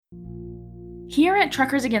Here at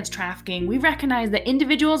Truckers Against Trafficking, we recognize that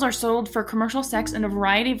individuals are sold for commercial sex in a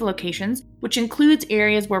variety of locations, which includes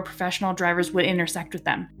areas where professional drivers would intersect with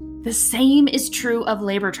them. The same is true of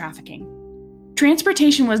labor trafficking.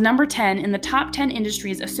 Transportation was number 10 in the top 10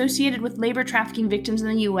 industries associated with labor trafficking victims in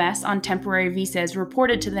the U.S. on temporary visas,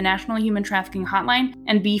 reported to the National Human Trafficking Hotline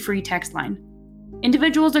and Be Free text line.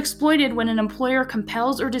 Individuals exploited when an employer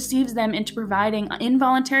compels or deceives them into providing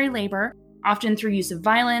involuntary labor, often through use of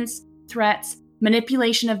violence, threats,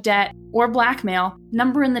 manipulation of debt, or blackmail,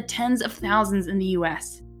 number in the tens of thousands in the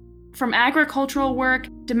U.S. From agricultural work,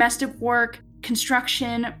 domestic work,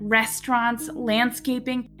 construction, restaurants,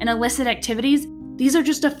 landscaping, and illicit activities, these are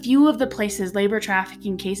just a few of the places labor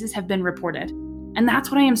trafficking cases have been reported. And that's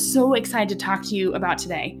what I am so excited to talk to you about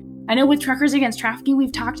today. I know with Truckers Against Trafficking,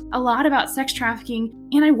 we've talked a lot about sex trafficking,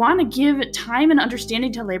 and I want to give time and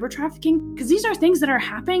understanding to labor trafficking because these are things that are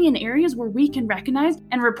happening in areas where we can recognize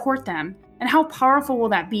and report them. And how powerful will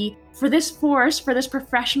that be for this force, for this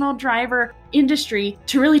professional driver industry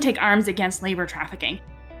to really take arms against labor trafficking?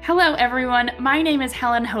 Hello, everyone. My name is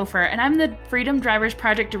Helen Hofer, and I'm the Freedom Drivers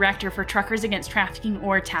Project Director for Truckers Against Trafficking,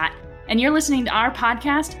 or TAT. And you're listening to our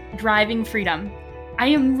podcast, Driving Freedom. I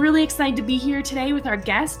am really excited to be here today with our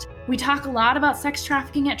guest. We talk a lot about sex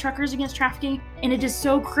trafficking at Truckers Against Trafficking, and it is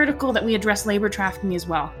so critical that we address labor trafficking as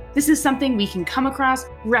well. This is something we can come across,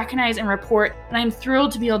 recognize, and report, and I'm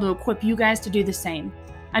thrilled to be able to equip you guys to do the same.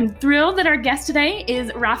 I'm thrilled that our guest today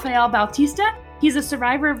is Rafael Bautista. He's a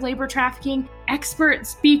survivor of labor trafficking, expert,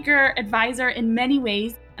 speaker, advisor in many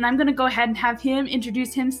ways, and I'm going to go ahead and have him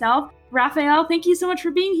introduce himself. Rafael, thank you so much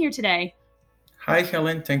for being here today. Hi,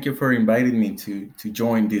 Helen. Thank you for inviting me to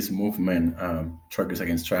join this movement, Truckers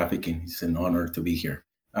Against Trafficking. It's an honor to be here.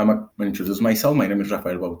 I'm going to introduce myself. My name is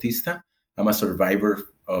Rafael Bautista. I'm a survivor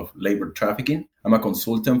of labor trafficking. I'm a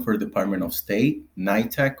consultant for the Department of State,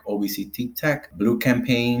 NITAC, OVC TICTAC, Blue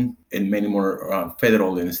Campaign, and many more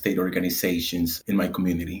federal and state organizations in my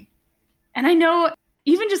community. And I know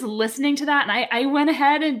even just listening to that, and I went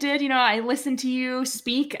ahead and did, I listened to you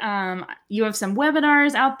speak. You have some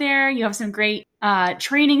webinars out there. You have some great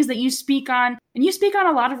trainings that you speak on. And you speak on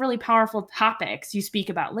a lot of really powerful topics. You speak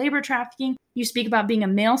about labor trafficking. You speak about being a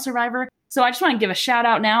male survivor. So I just want to give a shout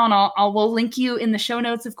out now, and we'll link you in the show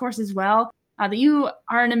notes, of course, as well, that you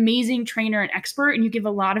are an amazing trainer and expert, and you give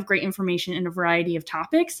a lot of great information in a variety of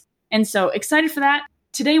topics. And so excited for that.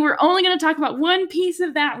 Today, we're only going to talk about one piece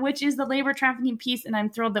of that, which is the labor trafficking piece, and I'm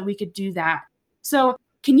thrilled that we could do that. So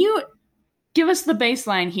can you give us the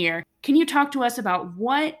baseline here? Can you talk to us about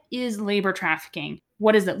what is labor trafficking?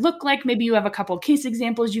 What does it look like? Maybe you have a couple of case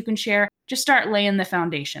examples you can share. Just start laying the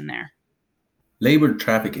foundation there. Labor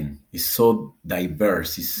trafficking is so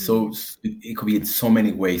diverse. It could be in so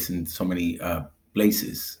many ways in so many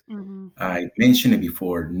places. Mm-hmm. I mentioned it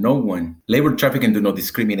before. Labor trafficking do not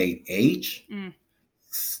discriminate age,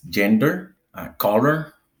 gender,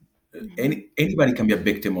 color. Anybody can be a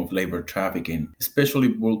victim of labor trafficking,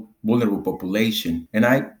 especially vulnerable population. And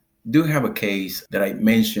I do have a case that I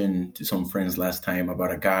mentioned to some friends last time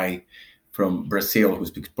about a guy from Brazil who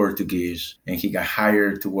speaks Portuguese, and he got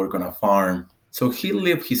hired to work on a farm. So he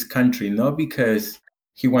left his country not because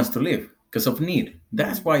he wants to live, because of need.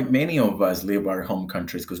 That's why many of us leave our home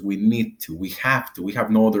countries, because we need to, we have to, we have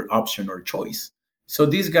no other option or choice. So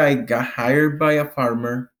this guy got hired by a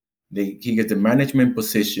farmer. He gets the management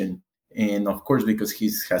position. And of course, because he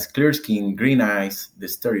has clear skin, green eyes, the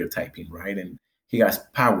stereotyping, right? And he has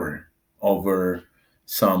power over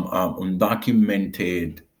some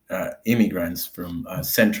undocumented immigrants from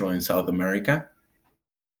Central and South America.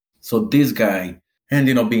 So this guy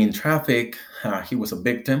ended up being trafficked. He was a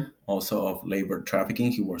victim also of labor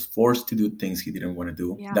trafficking. He was forced to do things he didn't want to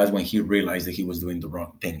do. Yeah. That's when he realized that he was doing the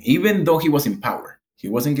wrong thing. Even though he was in power, he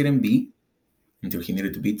wasn't getting beat until he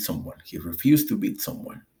needed to beat someone. He refused to beat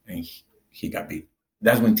someone, and he got beat.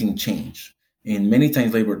 That's when things change. And many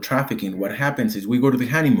times labor trafficking, what happens is we go to the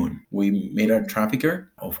honeymoon. We meet our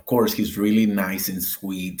trafficker. Of course, he's really nice and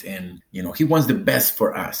sweet, and he wants the best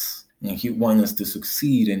for us. And he wants us to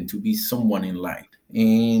succeed and to be someone in life.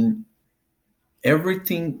 And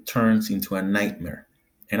everything turns into a nightmare.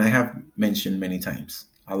 And I have mentioned many times,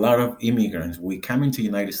 a lot of immigrants, we come into the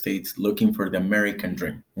United States looking for the American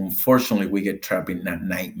dream. Unfortunately, we get trapped in that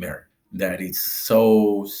nightmare that it's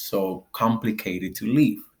so complicated to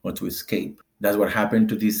leave or to escape. That's what happened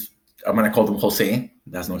to this, I'm going to call him Jose.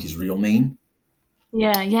 That's not his real name.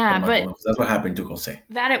 Yeah, but that's what happened to Jose.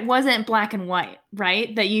 That it wasn't black and white,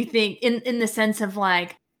 right? That you think in the sense of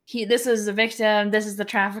like, this is the victim, this is the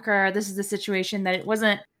trafficker, this is the situation, that it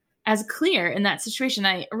wasn't as clear in that situation.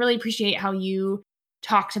 I really appreciate how you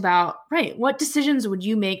talked about, right, what decisions would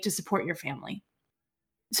you make to support your family?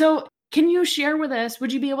 So can you share with us,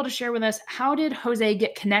 would you be able to share with us, how did Jose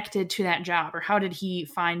get connected to that job, or how did he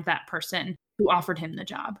find that person who offered him the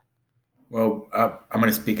job? Well, I'm going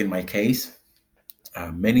to speak in my case.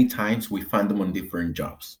 Many times we find them on different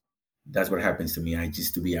jobs. That's what happens to me. I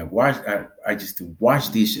used to wash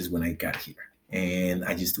dishes when I got here, and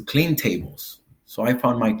I used to clean tables. So I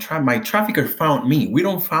found my trafficker found me. We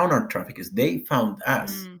don't found our traffickers. They found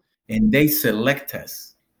us, and they select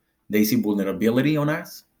us. They see vulnerability on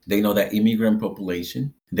us. They know the immigrant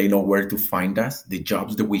population. They know where to find us, the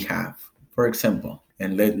jobs that we have. For example,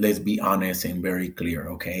 and let's be honest and very clear,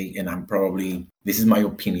 okay? And this is my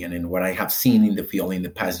opinion and what I have seen in the field in the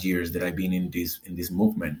past years that I've been in this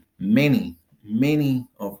movement. Many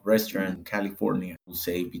of restaurants in California will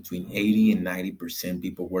say between 80 and 90%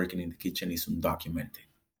 people working in the kitchen is undocumented.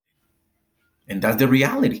 And that's the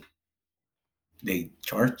reality. They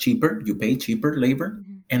charge cheaper, you pay cheaper labor,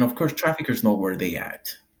 and of course, traffickers know where they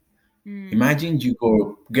at. Imagine you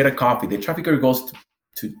go get a coffee. The trafficker goes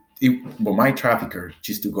my trafficker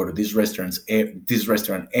used to go to this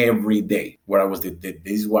restaurant every day, where I was the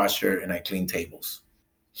dishwasher and I clean tables.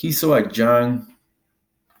 He saw a young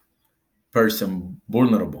person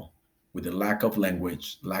vulnerable with a lack of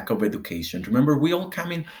language, lack of education. Remember, we all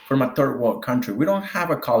coming from a third world country. We don't have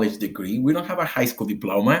a college degree. We don't have a high school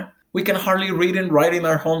diploma. We can hardly read and write in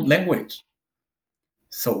our home language.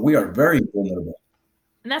 So we are very vulnerable.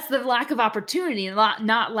 And that's the lack of opportunity,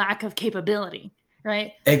 not lack of capability,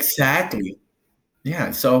 right? Exactly.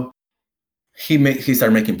 Yeah. So he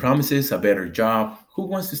started making promises, a better job. Who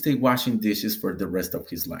wants to stay washing dishes for the rest of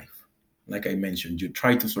his life? Like I mentioned, you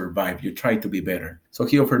try to survive, you try to be better. So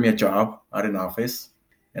he offered me a job at an office.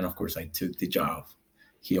 And of course, I took the job.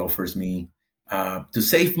 He offers me to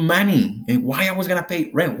save money. And why I was going to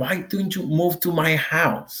pay rent? Why didn't you move to my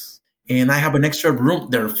house? And I have an extra room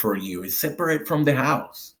there for you. It's separate from the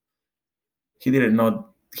house. He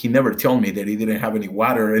never told me that he didn't have any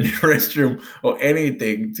water in the restroom or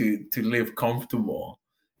anything to live comfortable.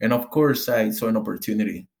 And of course, I saw an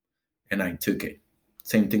opportunity and I took it.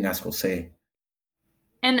 Same thing as Jose.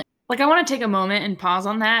 And I want to take a moment and pause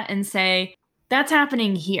on that and say, that's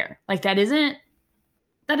happening here. That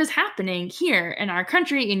is happening here in our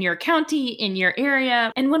country, in your county, in your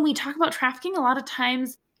area. And when we talk about trafficking, a lot of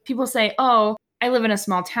times people say, oh, I live in a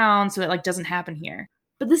small town, so it doesn't happen here.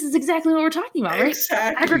 But this is exactly what we're talking about, right?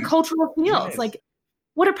 Exactly. Agricultural fields. Yes.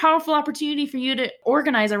 What a powerful opportunity for you to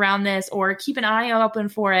organize around this or keep an eye open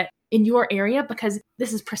for it in your area, because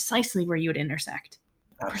this is precisely where you would intersect.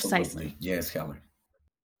 Absolutely. Precisely. Yes, Helen.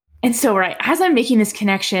 And so, right, as I'm making this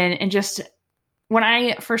connection, and just when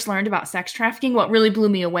I first learned about sex trafficking, what really blew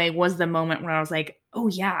me away was the moment when I was like, oh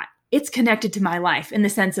yeah, it's connected to my life in the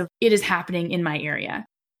sense of it is happening in my area.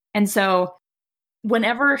 And so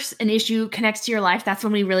whenever an issue connects to your life, that's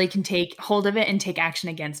when we really can take hold of it and take action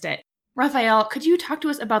against it. Rafael, could you talk to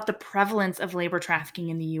us about the prevalence of labor trafficking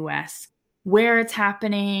in the U.S., where it's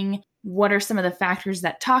happening? What are some of the factors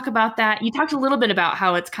that talk about that? You talked a little bit about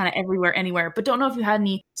how it's kind of everywhere, anywhere, but don't know if you had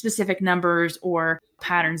any specific numbers or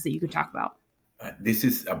patterns that you could talk about. This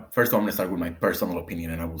is, first of all, I'm going to start with my personal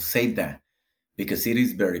opinion, and I will say that because it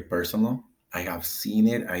is very personal. I have seen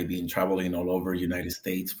it. I've been traveling all over the United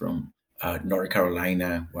States from North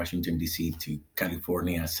Carolina, Washington, D.C. to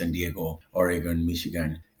California, San Diego, Oregon,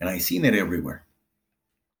 Michigan, and I've seen it everywhere.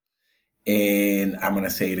 And I'm going to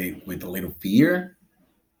say it with a little fear,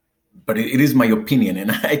 but it is my opinion,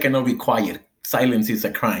 and I cannot be quiet. Silence is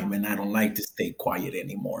a crime, and I don't like to stay quiet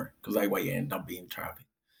anymore because I end up being trafficked.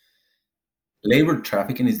 Labor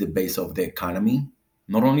trafficking is the base of the economy,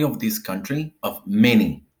 not only of this country, of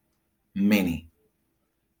many. And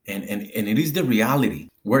it is the reality.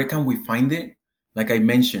 Where can we find it? Like I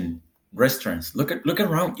mentioned, restaurants. Look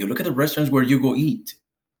around you. Look at the restaurants where you go eat.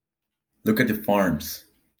 Look at the farms,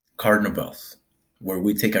 carnivals, where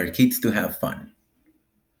we take our kids to have fun.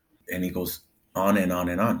 And it goes on and on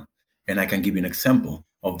and on. And I can give you an example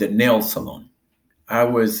of the nail salon. I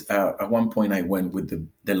was, at one point, I went with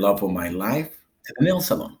the love of my life to the nail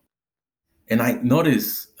salon. And I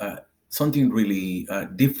noticed something really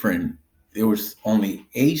different. There was only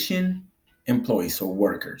Asian employees or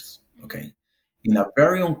workers, okay, in a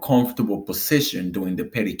very uncomfortable position doing the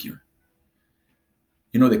pedicure.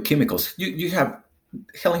 You know, the chemicals. You have,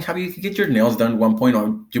 Helen, have you get your nails done at one point,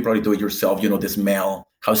 or you probably do it yourself? You know, the smell,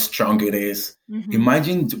 how strong it is. Mm-hmm.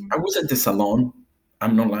 Imagine, I was at the salon.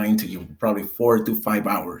 I'm not lying to you, probably 4 to 5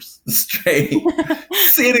 hours straight,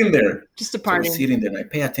 sitting there. Just a party. So sitting there, and I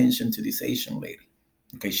pay attention to this Asian lady.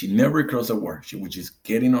 Okay, she never crossed a word. She was just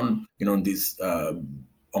getting on, this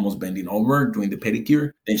almost bending over, doing the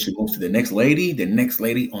pedicure. Then she moves to the next lady, the next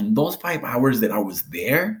lady. On those 5 hours that I was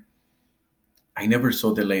there, I never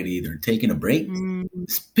saw the lady either taking a break,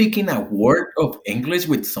 speaking a word of English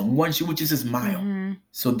with someone. She would just smile.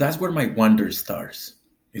 So that's where my wonder starts.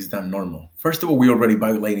 Is that normal? First of all, we're already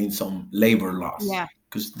violating some labor laws. Yeah.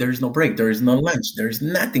 Because there's no break, there is no lunch, there's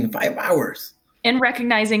nothing, 5 hours. And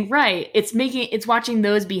recognizing, right, it's watching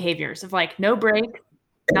those behaviors of like no break,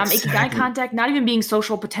 not making eye contact, not even being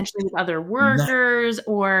social potentially with other workers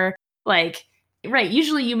or like, right,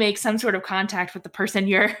 usually you make some sort of contact with the person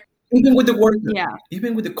you're... Even with the worker,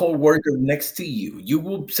 even with the co-worker next to you, you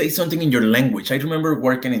will say something in your language. I remember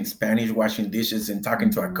working in Spanish, washing dishes and talking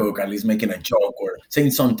to a cook, at least making a joke or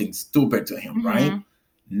saying something stupid to him, right?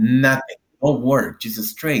 Nothing, no work, just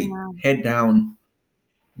straight, head down,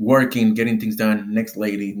 working, getting things done. Next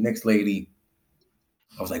lady.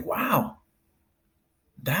 I was like, wow,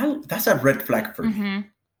 that's a red flag for me.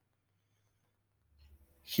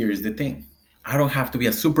 Here's the thing. I don't have to be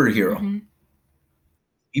a superhero.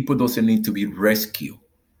 People doesn't need to be rescued.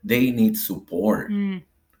 They need support.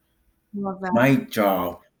 Love that. My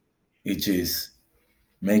job is just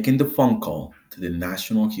making the phone call to the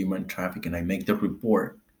National Human Trafficking. I make the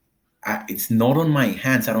report. It's not on my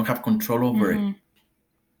hands. I don't have control over it. I'm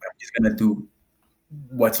just going to do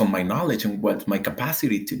what's on my knowledge and what's my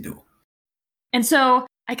capacity to do. And so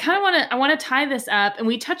I want to tie this up, and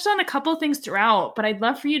we touched on a couple of things throughout, but I'd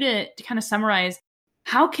love for you to kind of summarize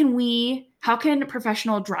how can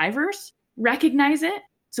professional drivers recognize it?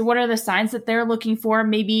 So what are the signs that they're looking for?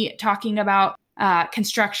 Maybe talking about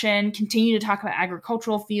construction, continue to talk about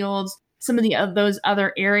agricultural fields, some of those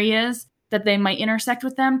other areas that they might intersect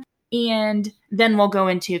with them. And then we'll go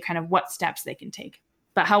into kind of what steps they can take.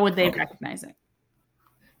 But how would they recognize it?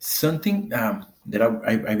 Something that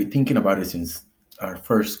I've been thinking about it since our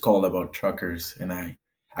first call about truckers. And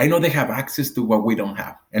I know they have access to what we don't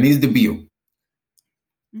have. And it's the view.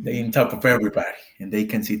 They're on top of everybody, and they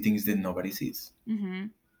can see things that nobody sees.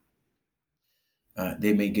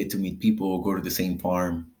 They may get to meet people, go to the same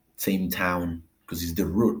farm, same town, because it's the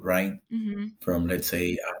route, right? From, let's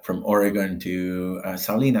say, from Oregon to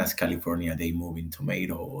Salinas, California, they move in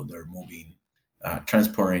tomato, they're moving,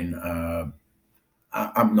 transporting,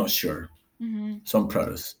 I'm not sure, some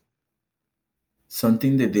produce.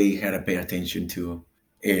 Something that they had to pay attention to,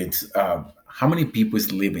 it's how many people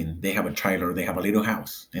is living. They have a trailer, they have a little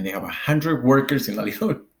house, and they have 100 workers in a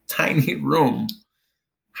little tiny room.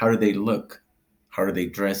 How do they look? How are they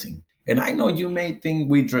dressing? And I know you may think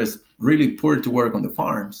we dress really poor to work on the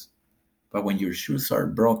farms, but when your shoes are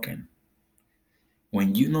broken,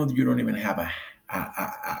 when you know you don't even have a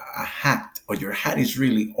hat, or your hat is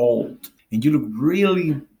really old, and you look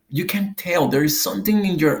really, you can tell there is something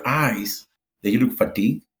in your eyes that you look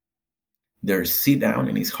fatigued. They're sit down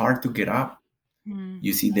and it's hard to get up.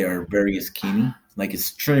 You see they're very skinny, like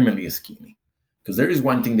extremely skinny. Because there is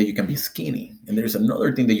one thing that you can be skinny, and there's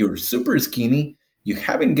another thing that you're super skinny. You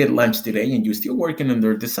haven't get lunch today, and you're still working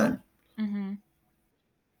under the sun.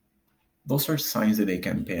 Those are signs that they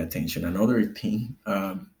can pay attention. Another thing,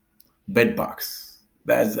 bed bugs.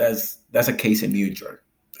 That's a case in New York,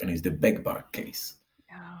 and it's the bed bug case.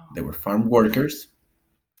 They were farm workers,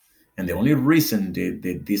 and the only reason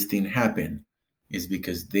that this thing happened is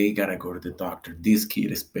because they gotta go to the doctor. This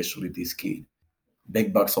kid, especially this kid,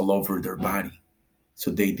 bed bugs all over their body.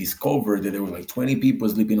 So they discovered that there were like 20 people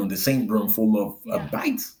sleeping on the same room full of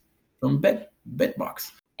bites from bed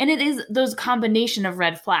bugs. And it is those combination of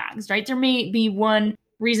red flags, right? There may be one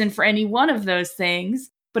reason for any one of those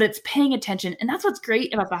things, but it's paying attention. And that's what's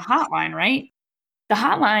great about the hotline, right? The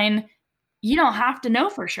hotline, you don't have to know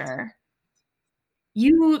for sure.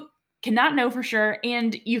 You cannot know for sure,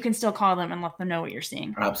 and you can still call them and let them know what you're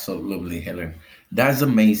seeing. Absolutely, Helen. That's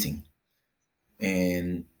amazing.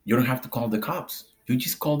 And you don't have to call the cops. You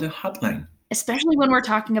just call the hotline. Especially when we're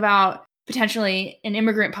talking about potentially an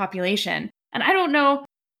immigrant population. And I don't know,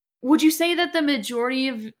 would you say that the majority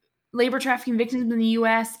of labor trafficking victims in the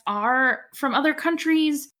U.S. are from other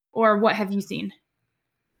countries, or what have you seen?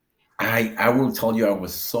 I will tell you I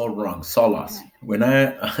was so wrong, so lost.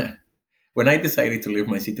 Okay. When I decided to leave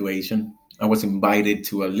my situation, I was invited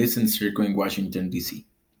to a listen circle in Washington, D.C.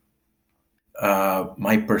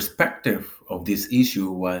 My perspective of this issue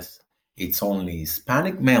was it's only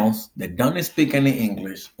Hispanic males that don't speak any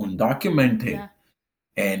English, undocumented.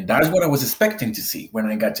 And that's what I was expecting to see when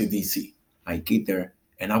I got to D.C. I get there,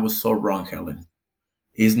 and I was so wrong, Helen.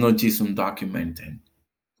 It's not just undocumented.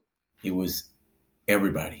 It was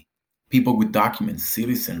everybody. People with documents,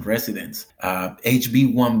 citizens, residents,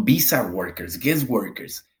 HB1 visa workers, guest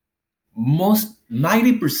workers.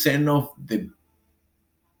 90% of the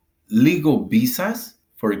legal visas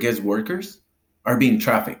for guest workers are being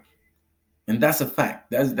trafficked. And that's a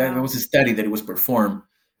fact. That was a study that was performed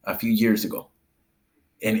a few years ago.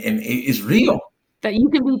 And it is real. That you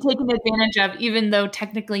can be taken advantage of, even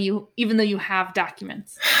though you have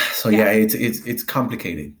documents. So it's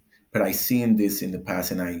complicated. But I've seen this in the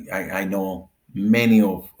past, and I know many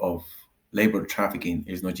of labor trafficking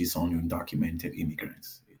is not just only undocumented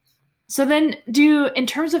immigrants. So then, in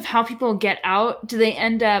terms of how people get out, do they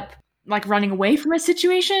end up like running away from a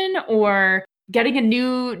situation or getting a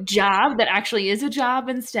new job that actually is a job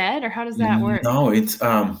instead? Or how does that work? No, it's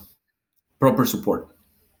proper support.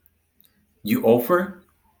 You offer,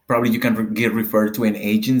 probably you can get referred to an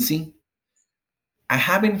agency. I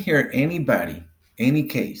haven't heard any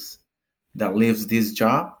case that leaves this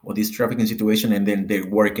job or this trafficking situation and then they're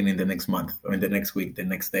working in the next month or in the next week, the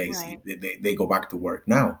next days, right. they go back to work.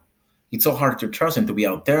 Now, it's so hard to trust and to be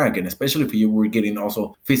out there again, especially if you were getting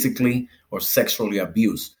also physically or sexually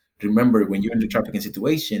abused. Remember, when you're in the trafficking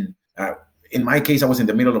situation, in my case, I was in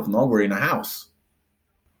the middle of nowhere in a house.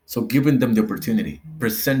 So giving them the opportunity,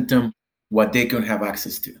 present them what they can have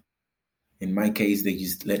access to. In my case, they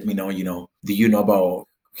just let me know, do you know about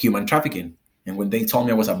human trafficking? And when they told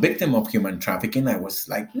me I was a victim of human trafficking, I was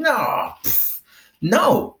like, no,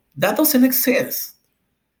 that doesn't exist.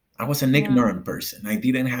 I was an ignorant person. I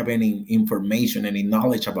didn't have any information, any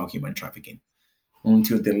knowledge about human trafficking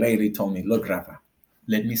until the lady told me, look, Rafa,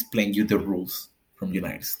 let me explain you the rules from the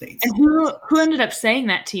United States. And who ended up saying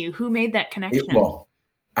that to you? Who made that connection?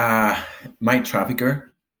 My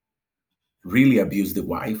trafficker really abused the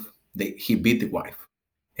wife. He beat the wife.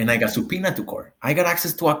 And I got subpoenaed to court. I got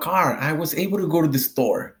access to a car. I was able to go to the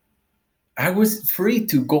store. I was free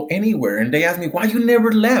to go anywhere. And they asked me, why you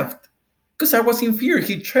never left? Because I was in fear.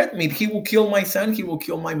 He threatened me. He will kill my son. He will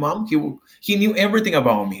kill my mom. He knew everything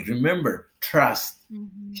about me. Remember, trust.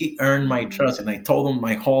 Mm-hmm. He earned my trust. And I told him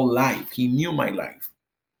my whole life. He knew my life.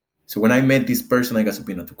 So when I met this person, I got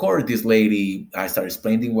subpoenaed to court. This lady, I started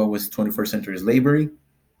explaining what was 21st century slavery.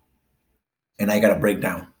 And I got a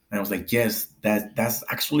breakdown. And I was like, yes, that's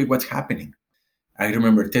actually what's happening. I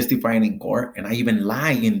remember testifying in court, and I even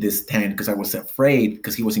lied in this stand because I was afraid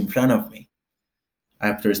because he was in front of me.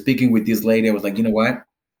 After speaking with this lady, I was like, you know what?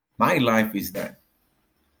 My life is that.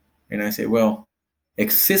 And I said, well,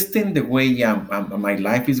 existing the way my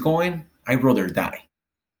life is going, I'd rather die.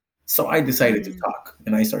 So I decided to talk,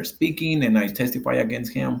 and I started speaking, and I testified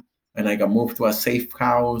against him, and I got moved to a safe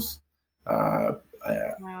house.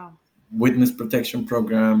 Witness protection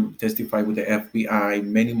program, testify with the FBI,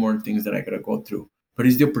 many more things that I gotta go through. But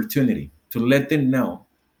it's the opportunity to let them know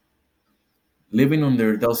living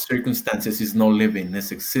under those circumstances is no living,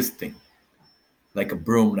 it's existing. Like a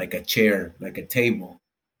broom, like a chair, like a table.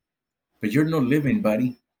 But you're not living,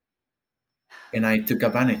 buddy. And I took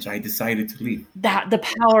advantage. I decided to leave. The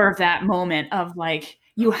power of that moment of like,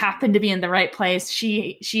 you happen to be in the right place,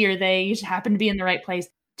 she or they, you happen to be in the right place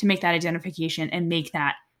to make that identification and make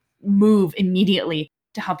that move immediately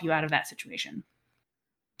to help you out of that situation,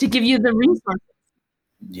 to give you the resources.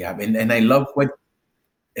 Yeah, and I love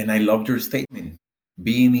your statement.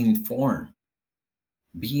 Being informed.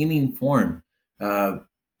 This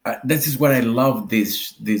is what I love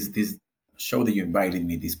this show that you invited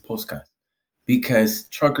me, this podcast, because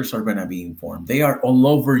truckers are gonna be informed. They are all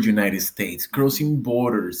over the United States, crossing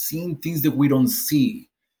borders, seeing things that we don't see.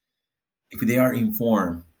 If they are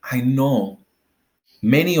informed, I know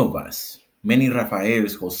many of us, many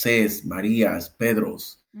Rafaels, Joses, Marias,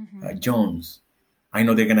 Pedros, Jones, I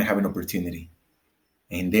know they're going to have an opportunity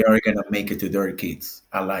and they are going to make it to their kids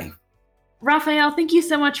alive. Rafael, thank you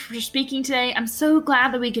so much for speaking today. I'm so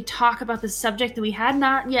glad that we could talk about this subject that we had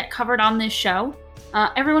not yet covered on this show.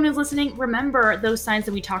 Everyone who's listening, remember those signs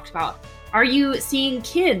that we talked about. Are you seeing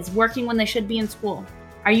kids working when they should be in school?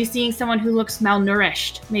 Are you seeing someone who looks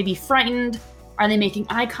malnourished, maybe frightened? Are they making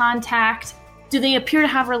eye contact? Do they appear to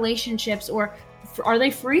have relationships, or are they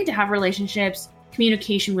free to have relationships,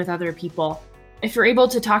 communication with other people? If you're able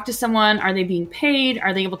to talk to someone, are they being paid?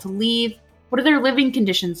 Are they able to leave? What do their living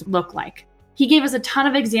conditions look like? He gave us a ton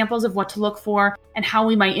of examples of what to look for and how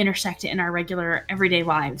we might intersect it in our regular everyday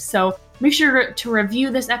lives. So make sure to review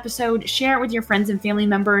this episode, share it with your friends and family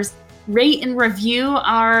members, rate and review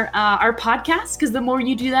our podcast, because the more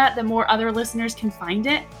you do that, the more other listeners can find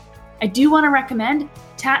it. I do want to recommend,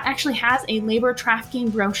 TAT actually has a labor trafficking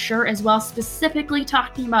brochure as well, specifically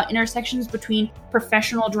talking about intersections between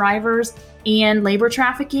professional drivers and labor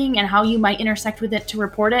trafficking and how you might intersect with it to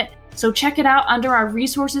report it. So check it out under our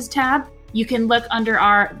resources tab. You can look under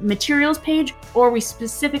our materials page, or we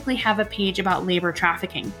specifically have a page about labor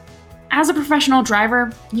trafficking. As a professional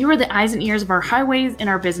driver, you are the eyes and ears of our highways and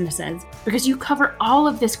our businesses because you cover all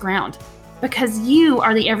of this ground. Because you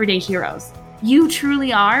are the everyday heroes. You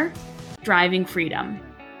truly are driving freedom.